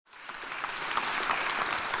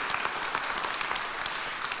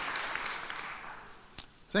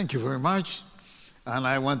Thank you very much. And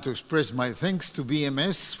I want to express my thanks to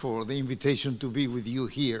BMS for the invitation to be with you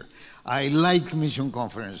here. I like mission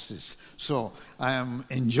conferences, so I am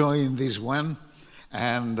enjoying this one.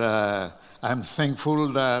 And I'm thankful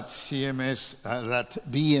that that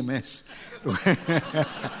BMS,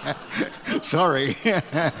 sorry,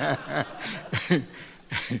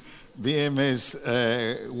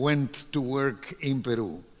 BMS went to work in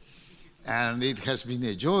Peru. And it has been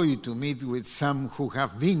a joy to meet with some who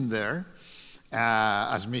have been there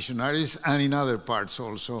as missionaries and in other parts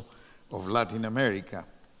also of Latin America.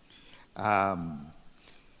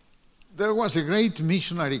 There was a great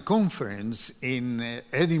missionary conference in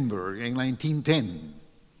Edinburgh in 1910.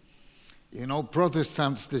 You know,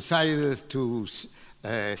 Protestants decided to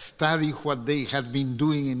study what they had been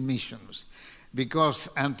doing in missions, because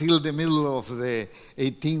until the middle of the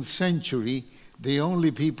 18th century, the only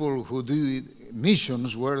people who did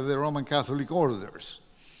missions were the Roman Catholic orders.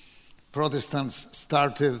 Protestants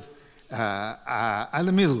started at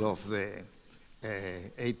the middle of the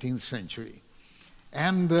 18th century.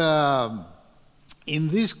 And in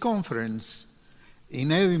this conference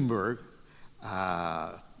in Edinburgh,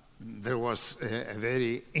 there was a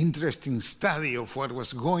very interesting study of what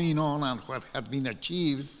was going on and what had been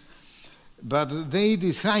achieved. But they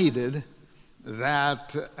decided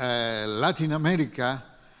that Latin America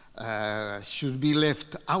should be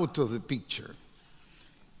left out of the picture,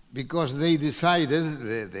 because they decided,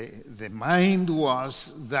 the mind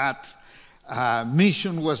was that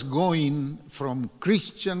mission was going from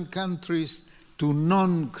Christian countries to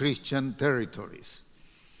non-Christian territories.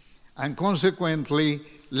 And consequently,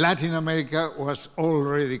 Latin America was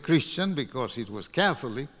already Christian because it was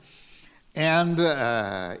Catholic, and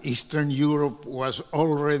Eastern Europe was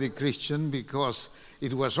already Christian because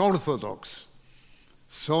it was Orthodox.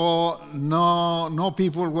 So no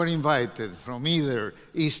people were invited from either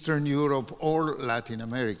Eastern Europe or Latin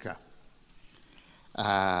America.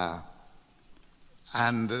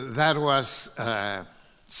 And that was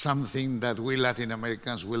something that we Latin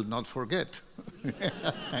Americans will not forget.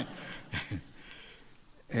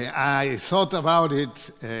 I thought about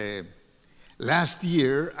it last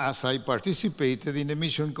year as I participated in a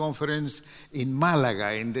mission conference in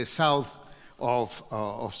Malaga, in the south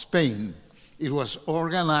of Spain. It was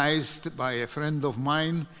organized by a friend of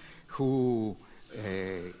mine who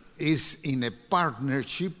is in a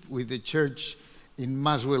partnership with the church in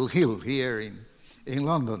Muswell Hill here in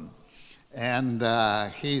London. And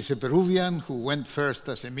he's a Peruvian who went first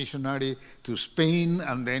as a missionary to Spain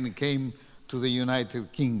and then came to the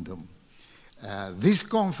United Kingdom. This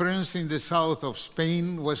conference in the south of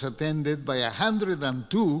Spain was attended by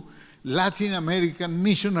 102 Latin American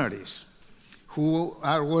missionaries who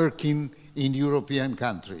are working in European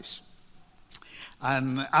countries.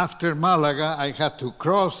 And after Malaga, I had to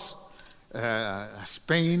cross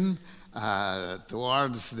Spain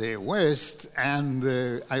towards the west, and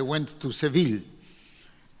I went to Seville.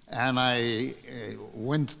 And I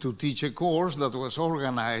went to teach a course that was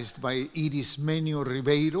organized by Irismenio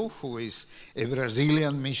Ribeiro, who is a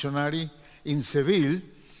Brazilian missionary in Seville.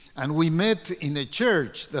 And we met in a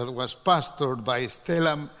church that was pastored by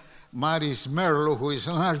Stella Maris Merlo, who is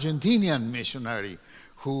an Argentinian missionary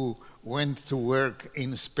who went to work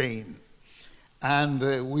in Spain. And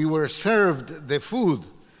we were served the food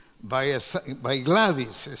by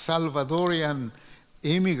Gladys, a Salvadorian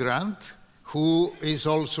immigrant, who is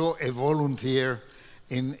also a volunteer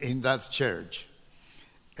in that church.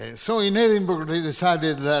 So in Edinburgh, they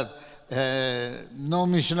decided that no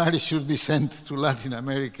missionary should be sent to Latin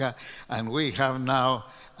America, and we have now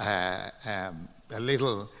a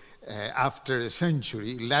little, after a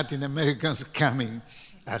century, Latin Americans coming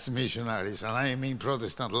as missionaries, and I mean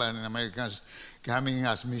Protestant Latin Americans coming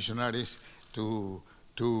as missionaries to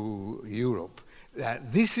Europe.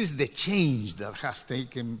 This is the change that has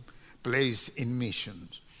taken place in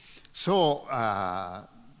missions. So a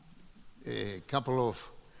couple of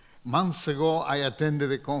months ago, I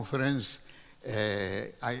attended a conference.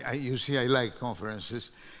 You see, I like conferences.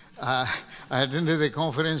 I attended a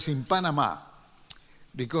conference in Panama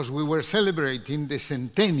because we were celebrating the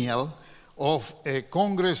centennial of a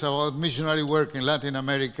congress about missionary work in Latin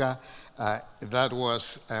America that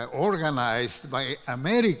was organized by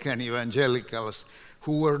American evangelicals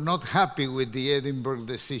who were not happy with the Edinburgh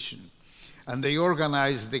decision. And they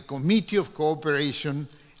organized the Committee of Cooperation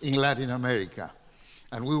in Latin America.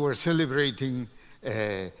 And we were celebrating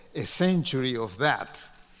a century of that.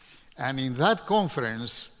 And in that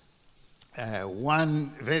conference,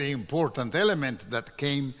 one very important element that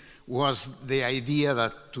came was the idea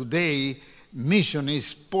that today mission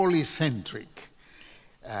is polycentric.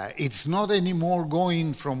 It's not anymore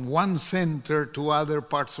going from one center to other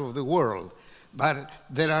parts of the world, but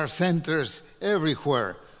there are centers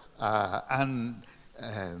everywhere. And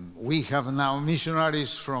we have now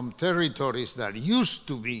missionaries from territories that used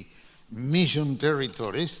to be mission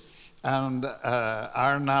territories and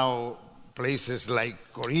are now places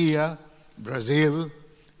like Korea, Brazil,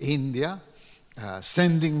 India,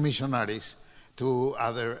 sending missionaries to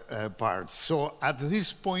other parts. So at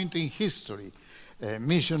this point in history,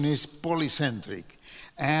 mission is polycentric,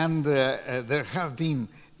 and there have been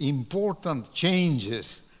important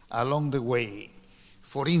changes along the way.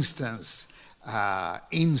 For instance,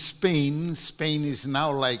 in Spain is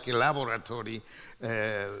now like a laboratory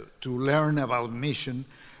to learn about mission.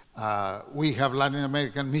 We have Latin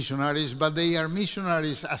American missionaries, but they are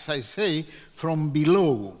missionaries, as I say, from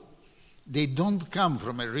below. They don't come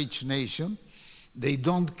from a rich nation. They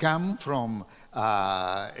don't come from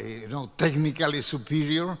technically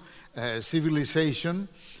superior civilization.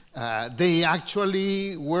 They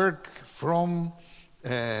actually work from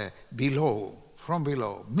below.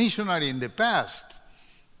 Missionary in the past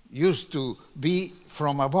used to be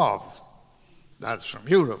from above. That's from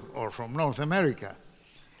Europe or from North America.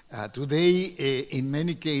 Today, in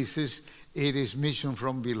many cases, it is mission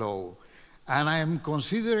from below. And I am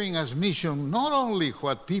considering as mission not only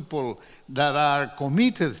what people that are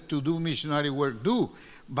committed to do missionary work do,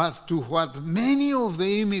 but to what many of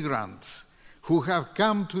the immigrants who have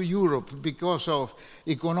come to Europe because of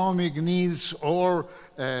economic needs or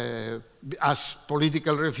as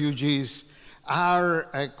political refugees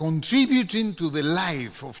are contributing to the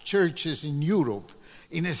life of churches in Europe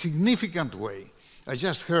in a significant way. I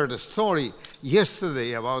just heard a story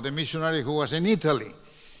yesterday about a missionary who was in Italy,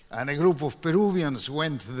 and a group of Peruvians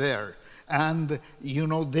went there. And,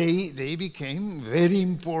 they became very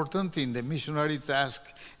important in the missionary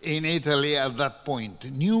task in Italy at that point.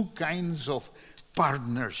 New kinds of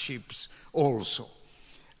partnerships also.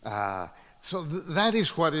 So that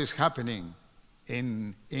is what is happening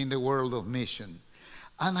in the world of mission.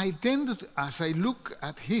 And I tend, as I look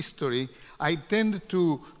at history, I tend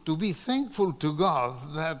to be thankful to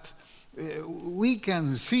God that we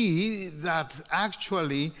can see that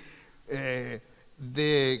actually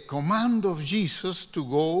the command of Jesus to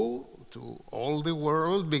go to all the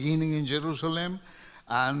world, beginning in Jerusalem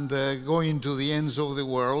and going to the ends of the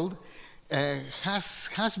world,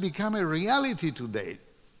 has become a reality today.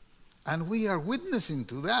 And we are witnessing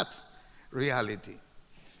to that reality.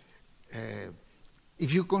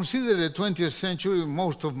 If you consider the 20th century,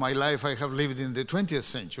 most of my life I have lived in the 20th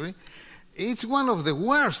century, it's one of the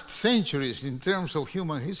worst centuries in terms of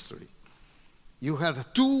human history. You had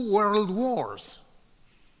 2 world wars.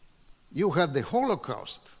 You had the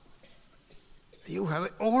Holocaust. You had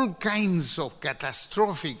all kinds of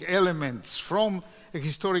catastrophic elements from a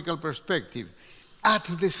historical perspective. At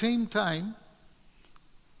the same time,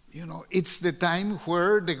 it's the time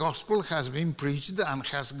where the gospel has been preached and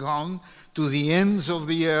has gone to the ends of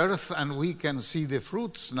the earth, and we can see the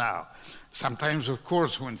fruits now. Sometimes, of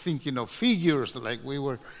course, when thinking of figures, like we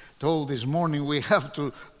were told this morning, we have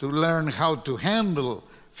to learn how to handle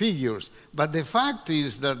figures. But the fact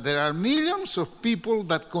is that there are millions of people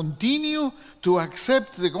that continue to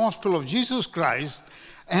accept the gospel of Jesus Christ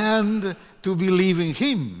and to believe in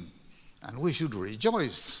him. And we should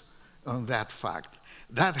rejoice on that fact.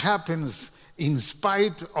 That happens in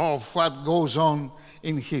spite of what goes on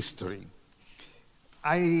in history.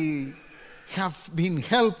 I have been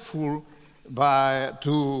helpful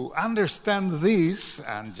to understand this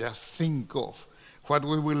and just think of what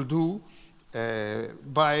we will do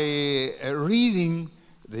by reading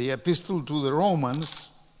the Epistle to the Romans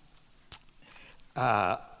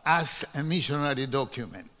as a missionary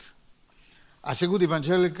document. As a good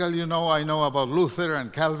evangelical, I know about Luther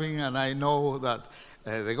and Calvin, and I know that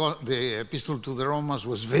the Epistle to the Romans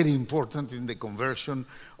was very important in the conversion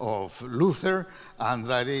of Luther, and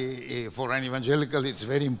that for an evangelical it's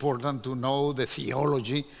very important to know the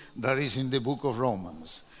theology that is in the book of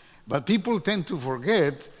Romans. But people tend to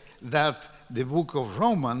forget that the book of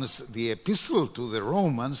Romans, the Epistle to the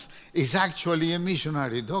Romans, is actually a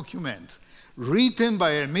missionary document written by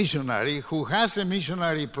a missionary who has a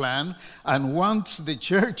missionary plan and wants the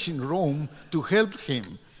church in Rome to help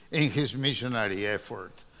him in his missionary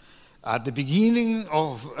effort. At the beginning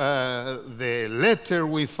of the letter,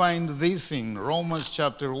 we find this in Romans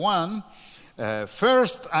chapter 1.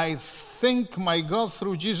 First, I thank my God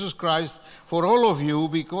through Jesus Christ for all of you,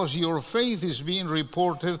 because your faith is being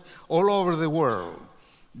reported all over the world.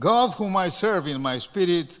 God, whom I serve in my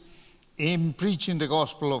spirit in preaching the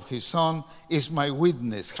gospel of his Son is my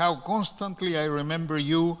witness, how constantly I remember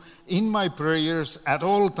you in my prayers at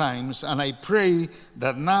all times, and I pray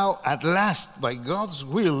that now, at last, by God's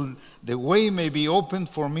will, the way may be opened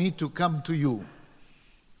for me to come to you.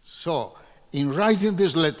 So, in writing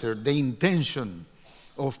this letter, the intention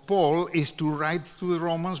of Paul is to write to the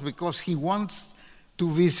Romans because he wants to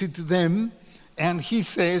visit them, and he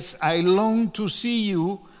says, I long to see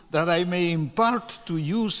you, that I may impart to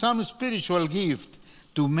you some spiritual gift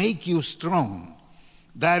to make you strong.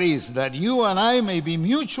 That is, that you and I may be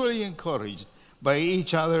mutually encouraged by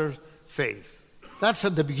each other's faith. That's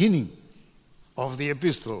at the beginning of the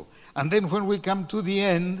epistle. And then when we come to the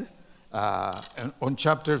end, on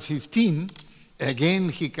chapter 15, again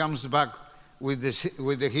he comes back with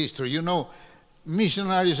the history. You know,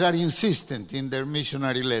 missionaries are insistent in their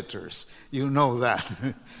missionary letters. You know that.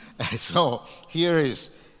 So here is,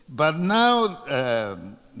 but now,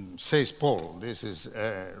 says Paul, this is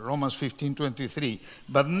Romans 15:23,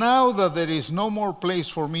 but now that there is no more place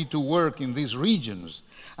for me to work in these regions,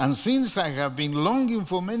 and since I have been longing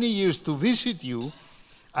for many years to visit you,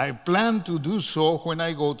 I plan to do so when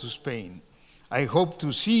I go to Spain. I hope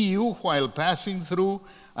to see you while passing through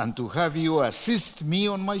and to have you assist me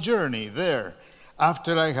on my journey there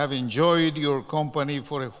after I have enjoyed your company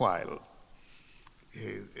for a while.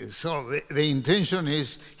 So the intention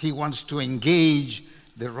is he wants to engage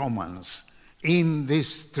the Romans in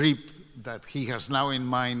this trip that he has now in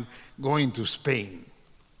mind, going to Spain.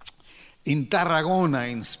 In Tarragona,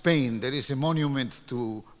 in Spain, there is a monument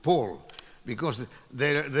to Paul, because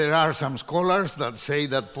there are some scholars that say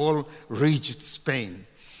that Paul reached Spain.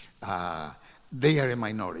 They are a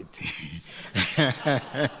minority.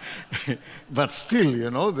 But still, you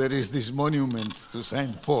know, there is this monument to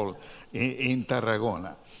St. Paul in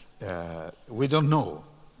Tarragona. We don't know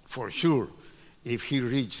for sure if he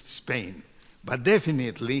reached Spain, but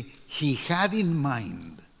definitely he had in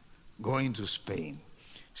mind going to Spain.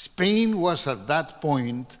 Spain was at that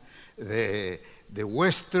point the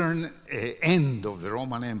western end of the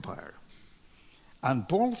Roman Empire. And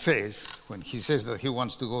Paul says, when he says that he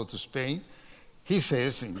wants to go to Spain, he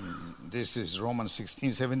says, this is Romans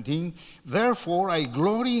 16:17, therefore I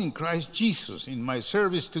glory in Christ Jesus in my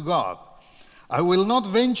service to God. I will not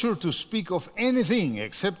venture to speak of anything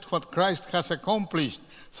except what Christ has accomplished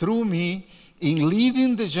through me in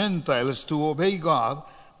leading the Gentiles to obey God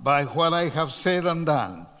by what I have said and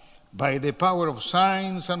done, by the power of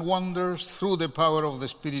signs and wonders, through the power of the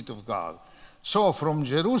Spirit of God. So from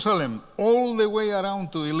Jerusalem all the way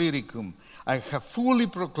around to Illyricum, I have fully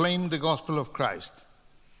proclaimed the gospel of Christ.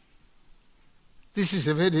 This is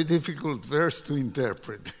a very difficult verse to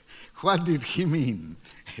interpret. What did he mean?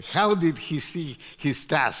 How did he see his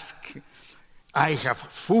task? I have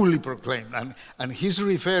fully proclaimed. And he's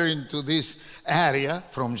referring to this area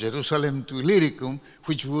from Jerusalem to Illyricum,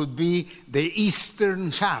 which would be the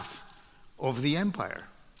eastern half of the empire.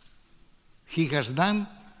 He has done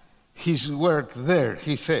his work there,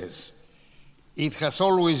 he says. It has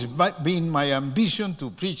always been my ambition to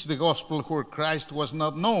preach the gospel where Christ was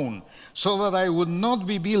not known, so that I would not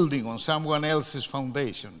be building on someone else's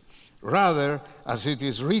foundation. Rather, as it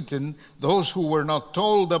is written, those who were not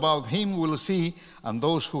told about him will see, and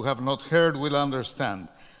those who have not heard will understand.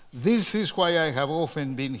 This is why I have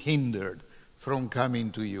often been hindered from coming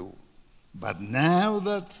to you. But now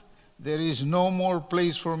that there is no more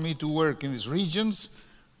place for me to work in these regions,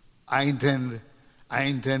 I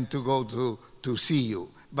intend to go to see you.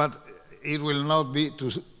 But it will not be to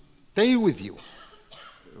stay with you,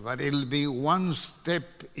 but it will be one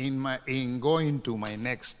step in going to my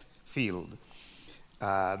next field.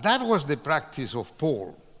 That was the practice of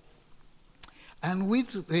Paul. And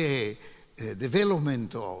with the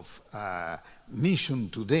development of mission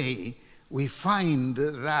today, we find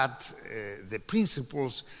that the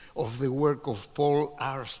principles of the work of Paul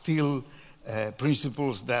are still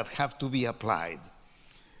principles that have to be applied.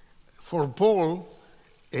 For Paul,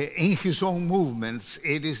 in his own movements,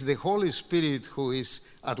 it is the Holy Spirit who is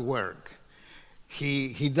at work.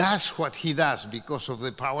 He does what he does because of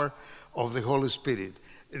the power of the Holy Spirit.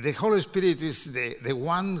 The Holy Spirit is the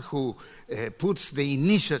one who puts the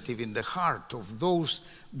initiative in the heart of those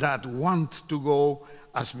that want to go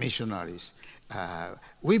as missionaries.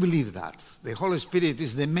 We believe that. The Holy Spirit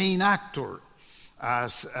is the main actor,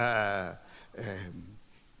 as a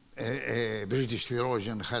British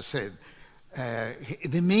theologian has said,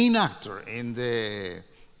 the main actor in the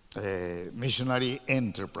missionary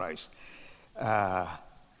enterprise.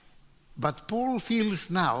 But Paul feels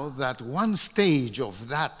now that one stage of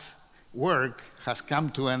that work has come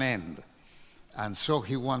to an end. And so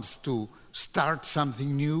he wants to start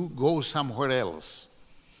something new, go somewhere else.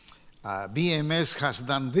 BMS has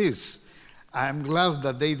done this. I'm glad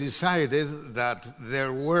that they decided that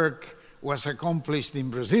their work was accomplished in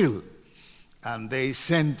Brazil, and they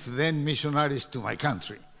sent then missionaries to my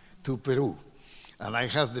country, to Peru. And I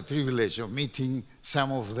had the privilege of meeting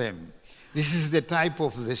some of them. This is the type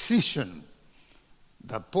of decision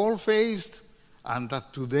that Paul faced and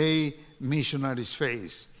that today missionaries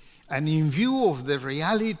face. And in view of the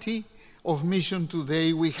reality of mission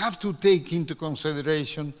today, we have to take into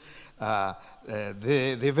consideration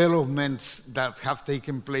the developments that have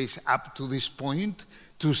taken place up to this point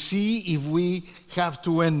to see if we have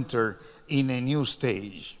to enter in a new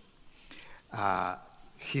stage.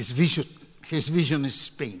 His vision is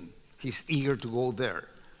Spain. He's eager to go there.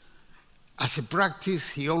 As a practice,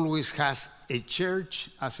 he always has a church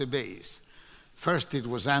as a base. First it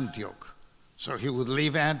was Antioch. So he would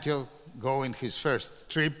leave Antioch, go in his first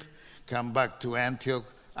trip, come back to Antioch.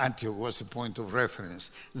 Antioch was a point of reference.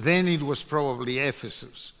 Then it was probably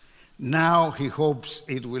Ephesus. Now he hopes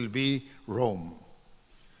it will be Rome.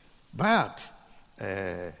 But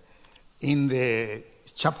in the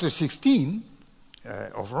chapter 16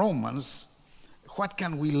 of Romans, what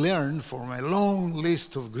can we learn from a long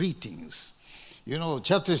list of greetings? You know,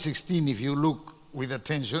 chapter 16, if you look with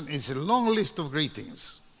attention, is a long list of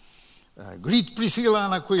greetings. Greet Priscilla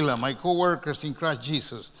and Aquila, my co-workers in Christ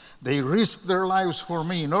Jesus. They risked their lives for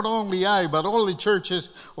me. Not only I, but all the churches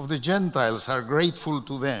of the Gentiles are grateful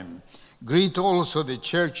to them. Greet also the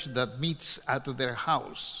church that meets at their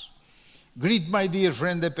house. Greet my dear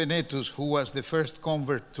friend Epenetus, who was the first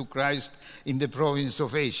convert to Christ in the province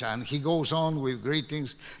of Asia. And he goes on with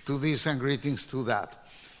greetings to this and greetings to that.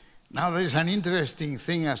 Now there's an interesting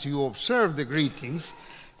thing as you observe the greetings.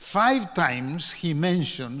 5 times he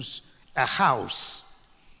mentions a house.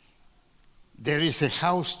 There is a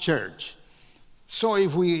house church. So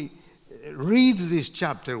if we read this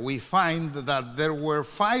chapter, we find that there were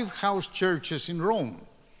 5 house churches in Rome.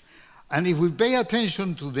 And if we pay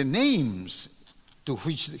attention to the names to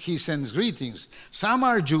which he sends greetings, some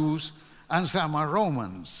are Jews and some are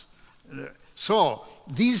Romans. So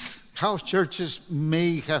these house churches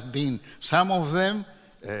may have been, some of them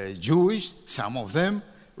Jewish, some of them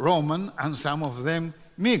Roman, and some of them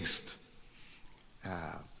mixed.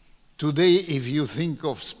 Today, if you think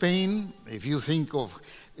of Spain, if you think of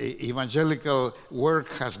evangelical work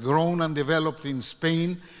has grown and developed in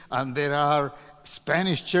Spain, and there are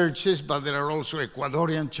Spanish churches, but there are also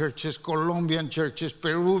Ecuadorian churches, Colombian churches,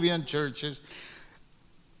 Peruvian churches.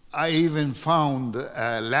 I even found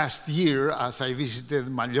last year, as I visited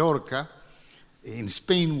Mallorca, in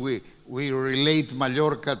Spain we relate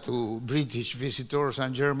Mallorca to British visitors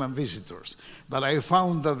and German visitors. But I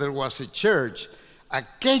found that there was a church, a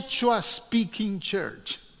Quechua-speaking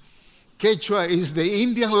church. Quechua is the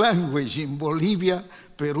Indian language in Bolivia,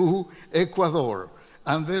 Peru, Ecuador.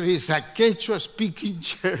 And there is a Quechua-speaking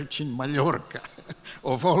church in Mallorca,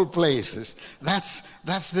 of all places.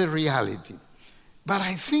 That's the reality. But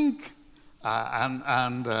I think,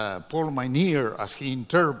 Paul Meinier, as he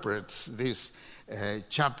interprets this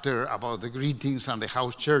chapter about the greetings and the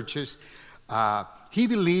house churches, he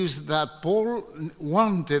believes that Paul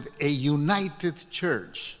wanted a united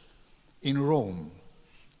church in Rome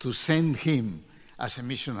to send him as a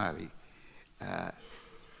missionary.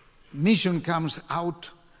 Mission comes out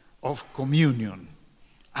of communion,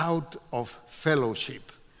 out of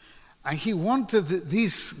fellowship. And he wanted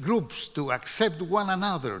these groups to accept one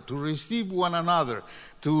another, to receive one another,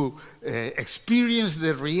 to experience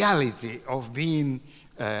the reality of being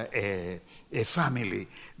a family,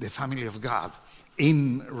 the family of God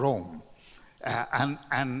in Rome.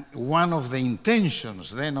 And one of the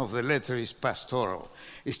intentions then of the letter is pastoral,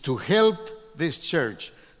 is to help this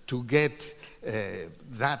church to get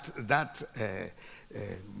that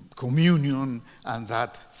communion and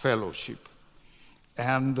that fellowship.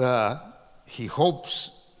 And he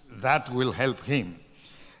hopes that will help him.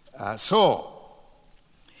 So,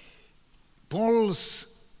 Paul's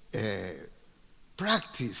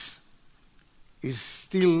practice is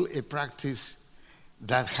still a practice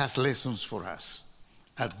that has lessons for us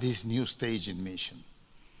at this new stage in mission.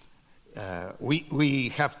 We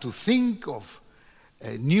have to think of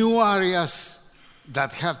new areas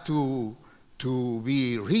that have to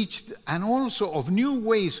be reached, and also of new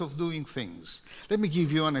ways of doing things. Let me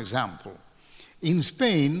give you an example. In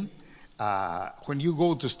Spain, when you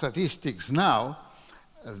go to statistics now,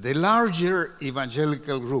 the larger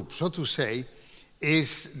evangelical group, so to say,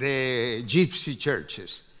 is the gypsy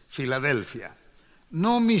churches, Philadelphia.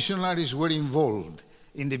 No missionaries were involved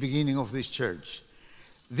in the beginning of this church.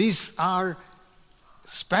 These are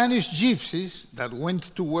Spanish gypsies that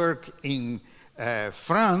went to work in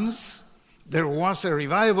France. There was a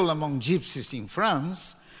revival among gypsies in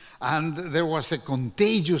France, and there was a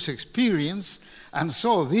contagious experience. And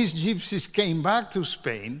so these gypsies came back to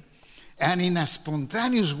Spain, and in a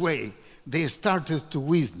spontaneous way, they started to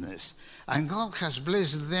witness. And God has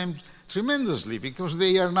blessed them tremendously, because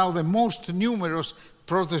they are now the most numerous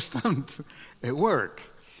Protestant work.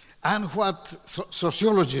 And what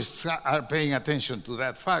sociologists are paying attention to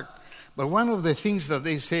that fact. But one of the things that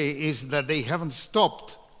they say is that they haven't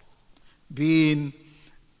stopped being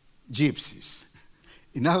gypsies.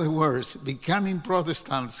 In other words, becoming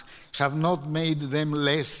Protestants have not made them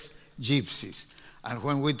less gypsies. And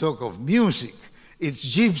when we talk of music, it's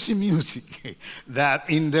gypsy music that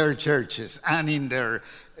in their churches and in their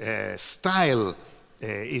style,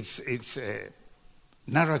 it's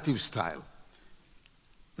narrative style.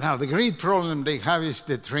 Now, the great problem they have is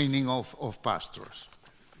the training of pastors.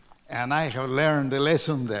 And I have learned a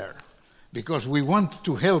lesson there, because we want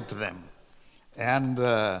to help them. And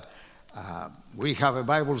we have a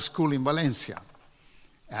Bible school in Valencia,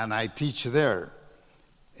 and I teach there.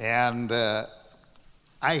 And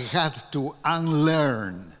I had to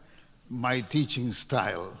unlearn my teaching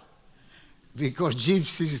style, because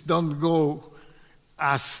gypsies don't go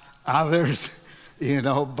as others,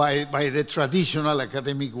 by the traditional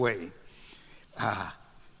academic way.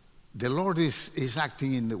 The Lord is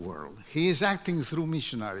acting in the world. He is acting through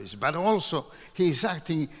missionaries, but also He is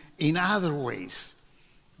acting in other ways.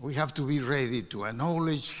 We have to be ready to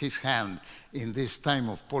acknowledge His hand in this time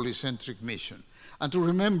of polycentric mission, and to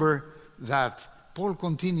remember that Paul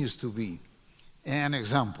continues to be an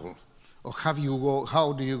example of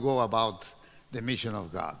how do you go about the mission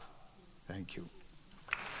of God. Thank you.